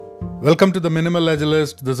Welcome to the Minimal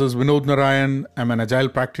Agilist. This is Vinod Narayan. I'm an agile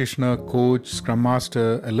practitioner, coach, scrum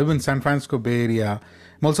master. I live in San Francisco Bay Area.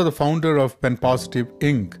 I'm also the founder of Pen Positive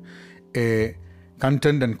Inc., a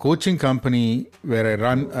content and coaching company where I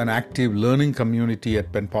run an active learning community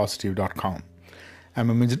at penpositive.com. I'm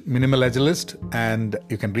a minimal agilist, and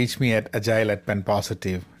you can reach me at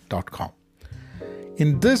agile@penpositive.com.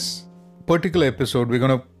 In this particular episode, we're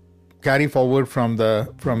going to carry forward from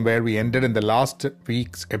where we ended in the last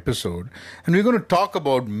week's episode, and we're going to talk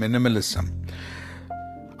about minimalism.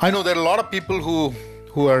 I know there are a lot of people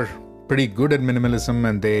who are pretty good at minimalism,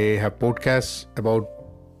 and they have podcasts about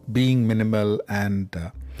being minimal, and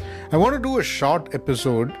I want to do a short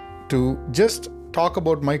episode to just talk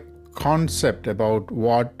about my concept about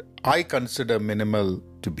what I consider minimal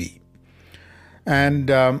to be. And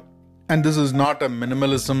this is not a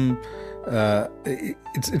minimalism.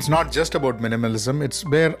 It's not just about minimalism. It's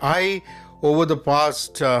where I, over the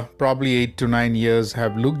past probably 8 to 9 years,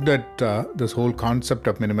 have looked at this whole concept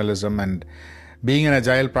of minimalism and being an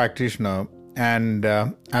agile practitioner. And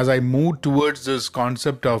as I moved towards this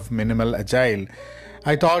concept of minimal agile,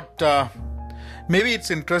 I thought maybe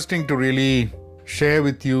it's interesting to really share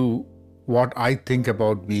with you what I think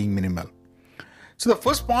about being minimal. So the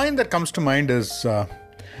first point that comes to mind is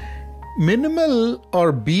minimal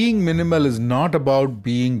or being minimal is not about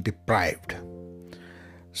being deprived.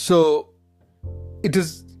 So it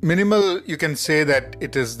is minimal, you can say that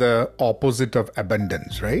it is the opposite of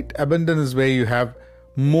abundance, right? Abundance is where you have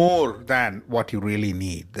more than what you really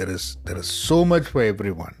need. There is so much for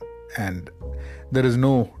everyone, and there is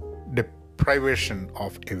no deprivation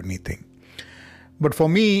of anything. But for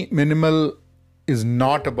me, minimal is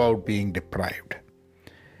not about being deprived.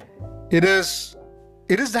 It is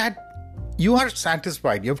that you are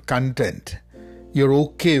satisfied, you have content, you're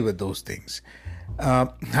okay with those things.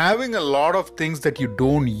 Having a lot of things that you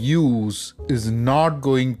don't use is not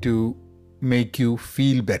going to make you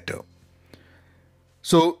feel better.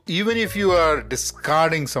 So even if you are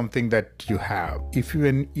discarding something that you have, if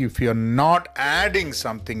you're not adding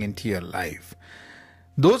something into your life,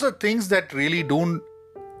 those are things that really don't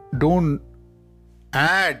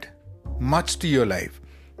add much to your life.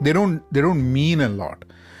 They don't mean a lot.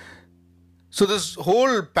 So this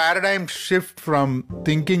whole paradigm shift from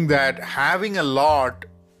thinking that having a lot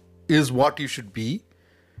is what you should be,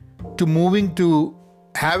 to moving to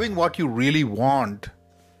having what you really want,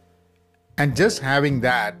 and just having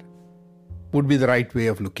that would be the right way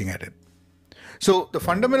of looking at it. So the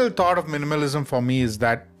fundamental thought of minimalism for me is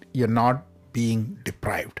that you're not being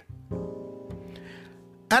deprived.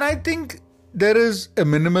 And I think there is a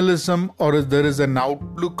minimalism, or there is an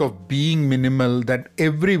outlook of being minimal that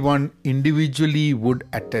everyone individually would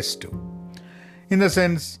attest to. In the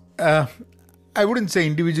sense, I wouldn't say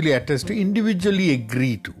individually attest to, individually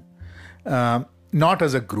agree to, not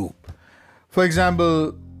as a group. For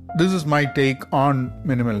example, this is my take on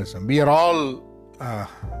minimalism. We are all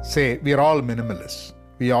minimalists.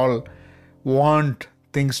 We all want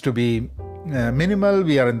things to be minimal.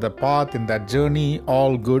 We are in the path, in that journey,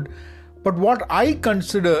 all good. But what I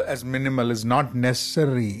consider as minimal is not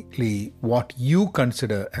necessarily what you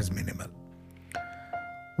consider as minimal.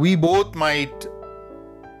 We both might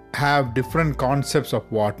have different concepts of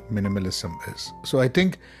what minimalism is. So I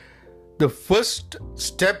think the first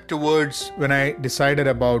step towards, when I decided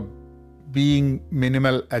about being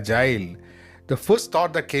minimal agile, the first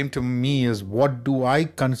thought that came to me is, what do I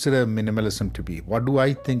consider minimalism to be? What do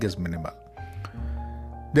I think is minimal?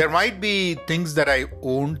 There might be things that I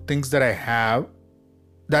own, things that I have,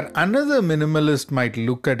 that another minimalist might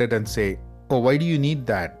look at it and say, oh, why do you need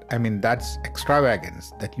that? I mean, that's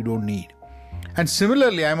extravagance that you don't need. And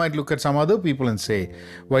similarly, I might look at some other people and say,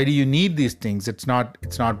 why do you need these things? It's not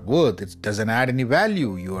worth, it doesn't add any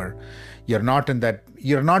value. You're not in that,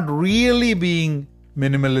 you're not really being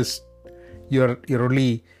minimalist. You're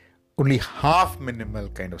only half minimal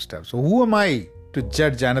kind of stuff. So who am I to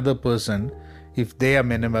judge another person if they are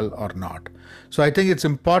minimal or not? So I think it's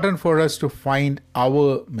important for us to find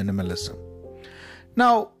our minimalism.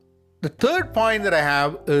 Now, the third point that I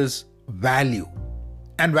have is value.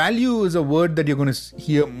 And value is a word that you're going to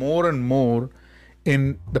hear more and more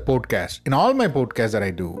in the podcast. In all my podcasts that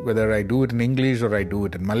I do, whether I do it in English or I do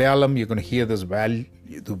it in Malayalam, you're going to hear this value,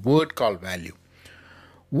 the word called value.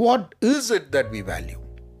 What is it that we value?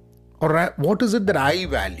 Or what is it that I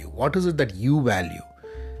value? What is it that you value?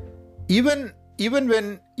 Even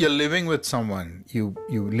when you're living with someone, you're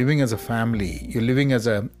living as a family,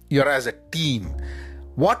 you're as a team,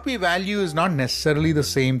 what we value is not necessarily the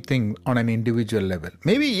same thing on an individual level.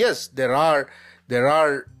 Maybe yes, there are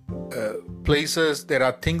places, there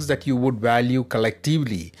are things that you would value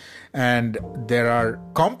collectively, and there are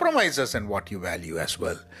compromises in what you value as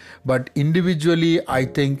well. But individually, I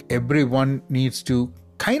think everyone needs to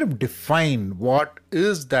kind of define what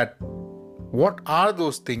are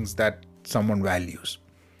those things that someone values.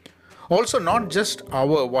 Also, not just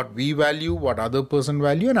what we value, what other person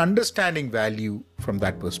value, and understanding value from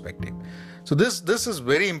that perspective. So this is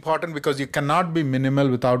very important, because you cannot be minimal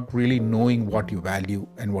without really knowing what you value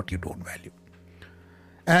and what you don't value.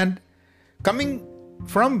 And coming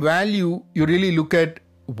from value, you really look at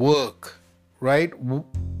work, right?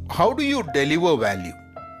 How do you deliver value?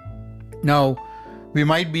 Now, we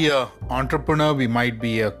might be an entrepreneur, we might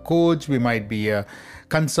be a coach, we might be a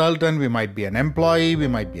consultant, we might be an employee, we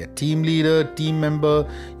might be a team leader, team member,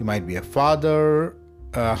 you might be a father,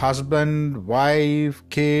 a husband, wife,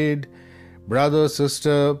 kid, brother,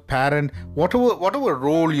 sister, parent, whatever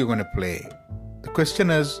role you're going to play. The question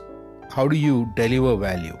is, how do you deliver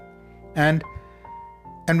value? And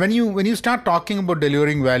when you start talking about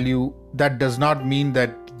delivering value, that does not mean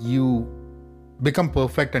that you become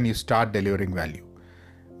perfect and you start delivering value.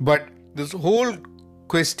 But this whole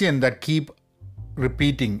question that keep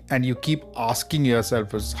repeating and you keep asking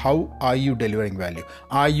yourself is, how are you delivering value?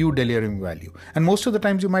 Are you delivering value? And most of the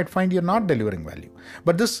times you might find you're not delivering value.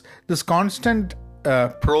 But this constant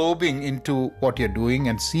probing into what you're doing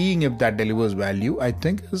and seeing if that delivers value, I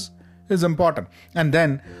think is important. And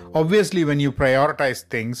then obviously when you prioritize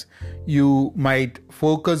things, you might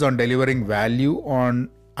focus on delivering value on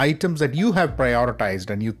items that you have prioritized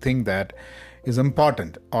and you think that is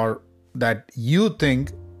important or that you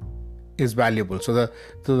think is valuable. So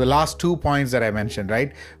the last 2 points that I mentioned,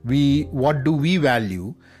 right? What do we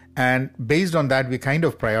value? And based on that, we kind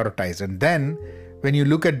of prioritize. And then when you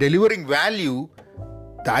look at delivering value,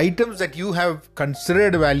 the items that you have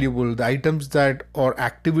considered valuable, the items that or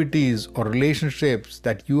activities or relationships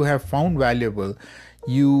that you have found valuable,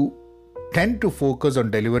 you tend to focus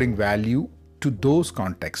on delivering value to those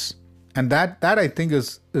contexts. And that I think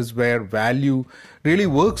is where value really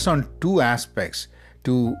works on two aspects,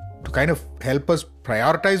 to kind of help us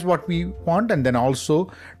prioritize what we want, and then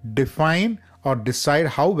also define or decide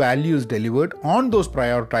how value is delivered on those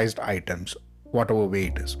prioritized items, whatever way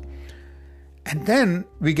it is. And then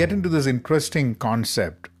we get into this interesting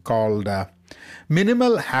concept called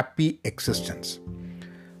minimal happy existence.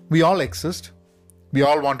 We all exist. We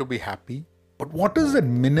all want to be happy. But what is that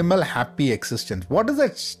minimal happy existence? What is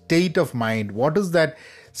that state of mind? What is that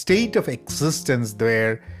state of existence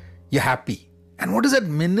where you're happy? And what is that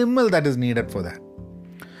minimal that is needed for that?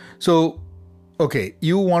 So, okay,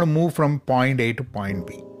 you want to move from point A to point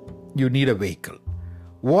B. You need a vehicle.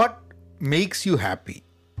 What makes you happy?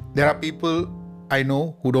 There are people I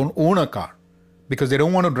know who don't own a car because they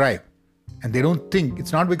don't want to drive. And they don't think,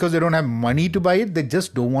 it's not because they don't have money to buy it, they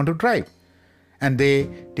just don't want to drive. And they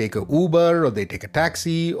take a Uber or they take a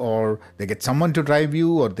taxi or they get someone to drive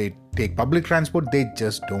you or they take public transport. They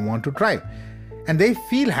just don't want to drive. And they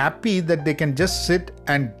feel happy that they can just sit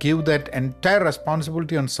and give that entire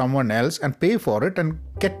responsibility on someone else and pay for it and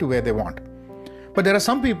get to where they want. But there are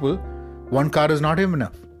some people, one car is not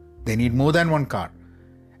enough. They need more than one car.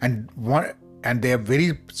 And they are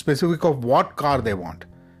very specific of what car they want.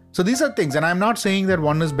 So these are things, and I'm not saying that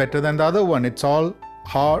one is better than the other one. It's all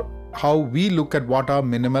how we look at what our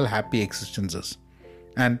minimal happy existence is.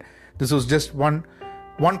 And this was just one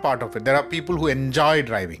part of it. There are people who enjoy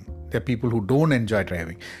driving. There are people who don't enjoy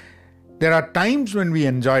driving. There are times when we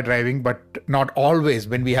enjoy driving, but not always.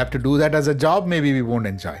 When we have to do that as a job, maybe we won't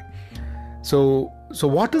enjoy. So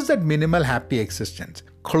what is that minimal happy existence?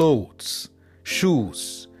 Clothes,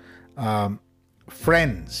 shoes,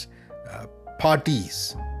 friends,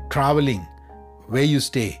 parties, traveling, where you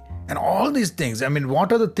stay, and all these things. I mean,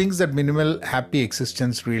 what are the things that minimal happy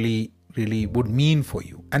existence really, really would mean for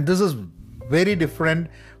you? And this is very different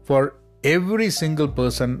for every single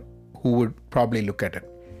person who would probably look at it.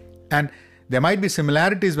 And there might be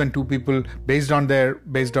similarities when two people, based on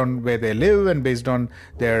where they live and based on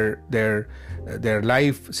their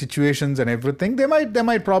life situations and everything, they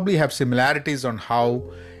might probably have similarities on how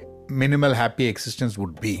minimal happy existence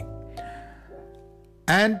would be.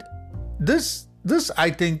 And this I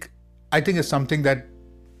think is something that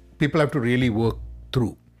people have to really work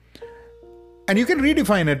through. And you can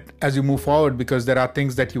redefine it as you move forward, because there are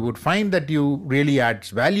things that you would find that you really adds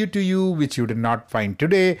value to you, which you did not find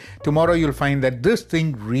today. Tomorrow you'll find that this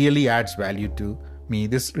thing really adds value to me.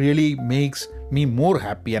 This really makes me more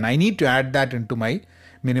happy, and I need to add that into my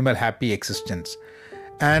minimal happy existence.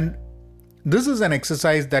 And this is an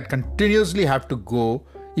exercise that continuously have to go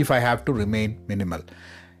if I have to remain minimal.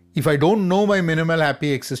 If I don't know my minimal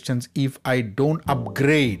happy existence, if I don't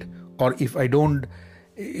upgrade, or if I don't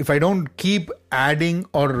keep adding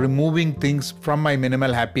or removing things from my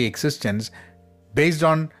minimal happy existence based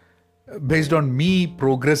on me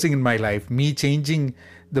progressing in my life, me changing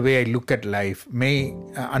the way I look at life, me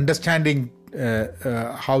understanding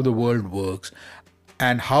how the world works,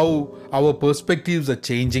 and how our perspectives are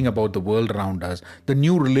changing about the world around us, the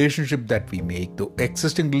new relationship that we make, the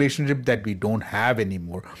existing relationship that we don't have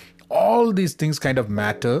anymore. All these things kind of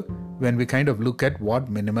matter when we kind of look at what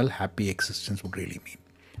minimal happy existence would really mean.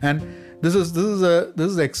 And this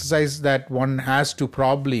is exercise that one has to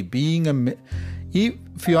probably,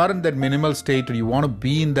 if you are in that minimal state or you want to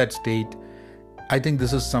be in that state, I think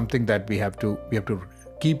this is something that we have to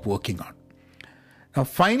keep working on. Now,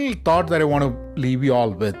 final thought that I want to leave you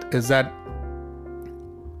all with is that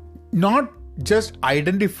not just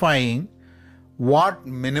identifying what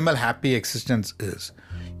minimal happy existence is,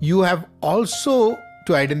 you have also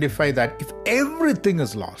to identify that if everything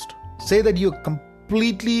is lost, say that you're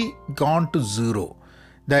completely gone to zero,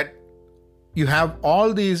 that you have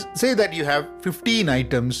all these, say that you have 15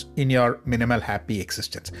 items in your minimal happy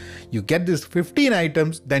existence. You get these 15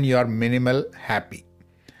 items, then you are minimal happy.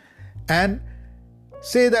 And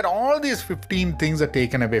say that all these 15 things are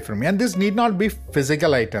taken away from you. And this need not be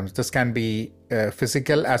physical items. This can be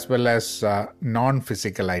physical as well as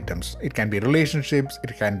non-physical items. It can be relationships.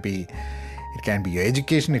 It can be your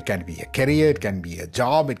education. It can be a career. It can be a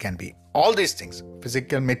job. It can be all these things,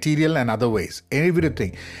 physical, material, and other ways,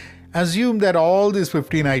 everything. Assume that all these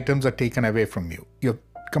 15 items are taken away from you. You've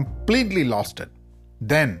completely lost it.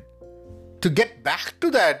 Then, to get back to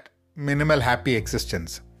that minimal happy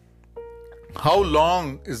existence, how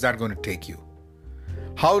long is that going to take you?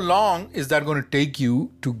 How long is that going to take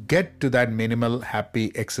you to get to that minimal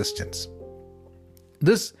happy existence?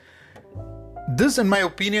 This in my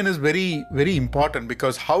opinion is very, very important,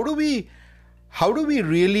 because how do we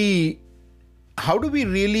really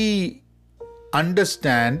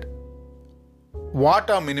understand what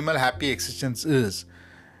our minimal happy existence is?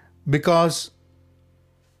 Because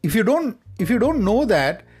if you don't know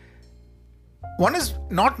that, one is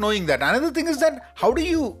not knowing that. Another thing is that how do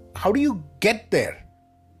you get there?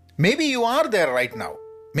 Maybe you are there right now.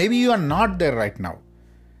 Maybe you are not there right now.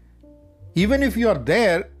 Even if you are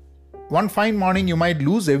there, one fine morning you might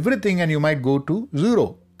lose everything and you might go to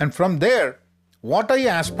zero. And from there, what are you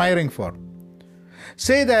aspiring for?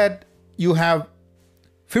 Say that you have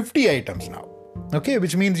 50 items now. Okay,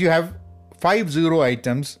 which means you have 50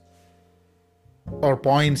 items or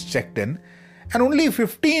points checked in, and only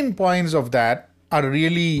 15 points of that are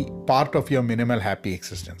really part of your minimal happy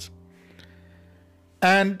existence.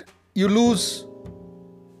 And you lose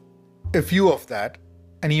a few of that,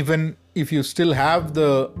 and even if you still have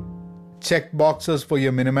the check boxes for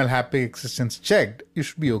your minimal happy existence checked, you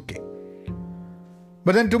should be okay.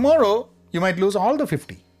 But then tomorrow, you might lose all the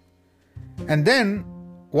 50. And then,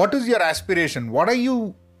 what is your aspiration? What are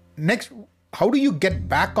you next? How do you get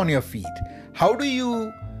back on your feet?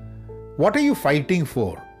 What are you fighting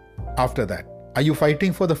for after that? Are you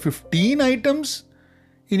fighting for the 15 items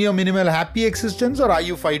in your minimal happy existence, or are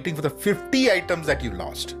you fighting for the 50 items that you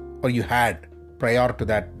lost or you had prior to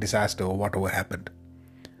that disaster or whatever happened?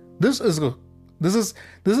 This is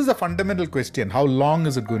a fundamental question. How long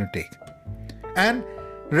is it going to take? And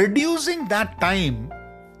reducing that time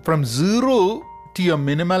from zero to your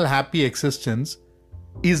minimal happy existence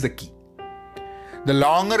is the key. The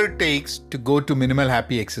longer it takes to go to minimal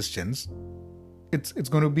happy existence, it's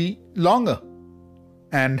going to be longer.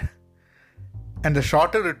 And the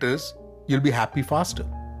shorter it is, you'll be happy faster.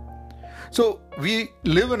 So we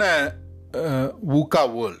live in a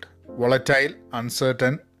VUCA world: volatile,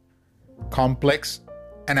 uncertain, complex,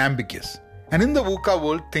 and ambiguous. And in the VUCA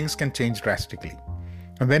world, things can change drastically.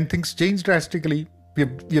 And when things change drastically,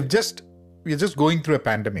 we're just going through a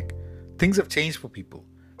pandemic. Things have changed for people.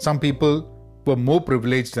 Some people were more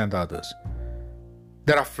privileged than the others.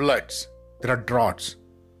 There are floods. There are droughts.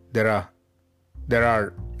 There are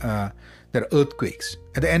earthquakes.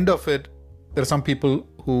 At the end of it, there are some people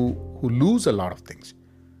who lose a lot of things.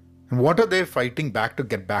 And what are they fighting back to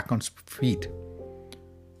get back on feet?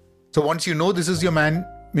 So once you know this is your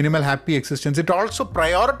minimal happy existence, it also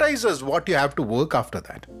prioritizes what you have to work after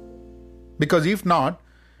that. Because if not,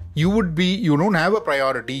 you don't have a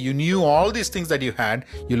priority. You knew all these things that you had.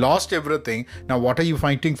 You lost everything. Now what are you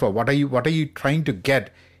fighting for? What are you trying to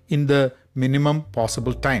get in the minimum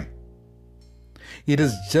possible time? It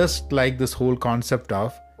is just like this whole concept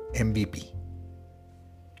of MVP.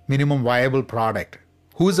 Minimum viable product.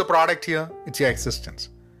 Who is the product here? It's your existence.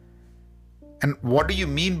 And what do you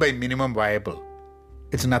mean by minimum viable?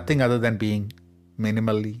 it's nothing other than being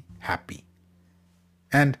minimally happy.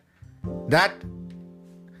 And that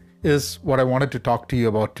is what I wanted to talk to you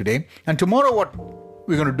about today. And tomorrow what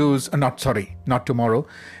we're going to do is, not tomorrow,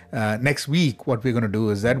 next week what we're going to do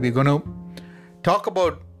is that we're going to talk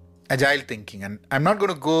about agile thinking. And I'm not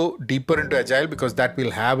going to go deeper into agile because that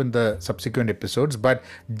we'll have in the subsequent episodes. But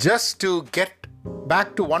just to get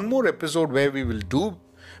back to one more episode where we will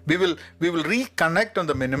reconnect on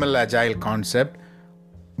the minimal agile concept.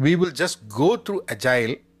 We will just go through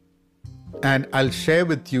agile and I'll share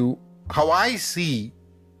with you how I see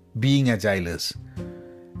being agile is.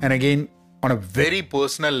 And again, on a very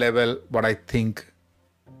personal level, what I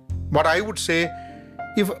would say,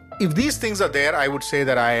 if these things are there, I would say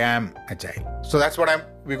that I am agile. So that's what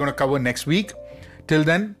we're going to cover next week. Till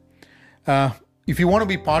then, if you want to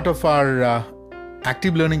be part of our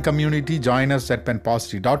active learning community, join us at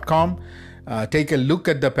penpositive.com. Take a look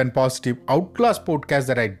at the Pen Positive Outclass podcast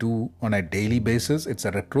that I do on a daily basis. It's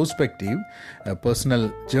a retrospective, a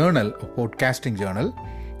personal journal, a podcasting journal.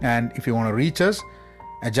 And if you want to reach us,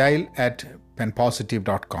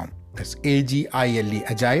 agile@penpositive.com. That's AGILE,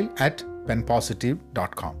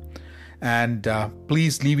 agile@penpositive.com. And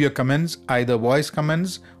please leave your comments, either voice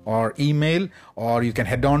comments or email, or you can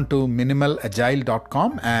head on to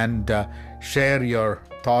minimalagile.com and share your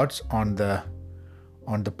thoughts on the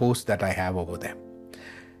post that I have over there.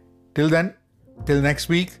 Till then, till next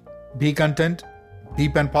week, be content, be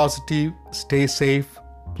pen positive, stay safe,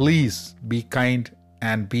 please be kind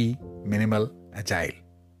and be minimal agile.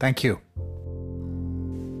 Thank you.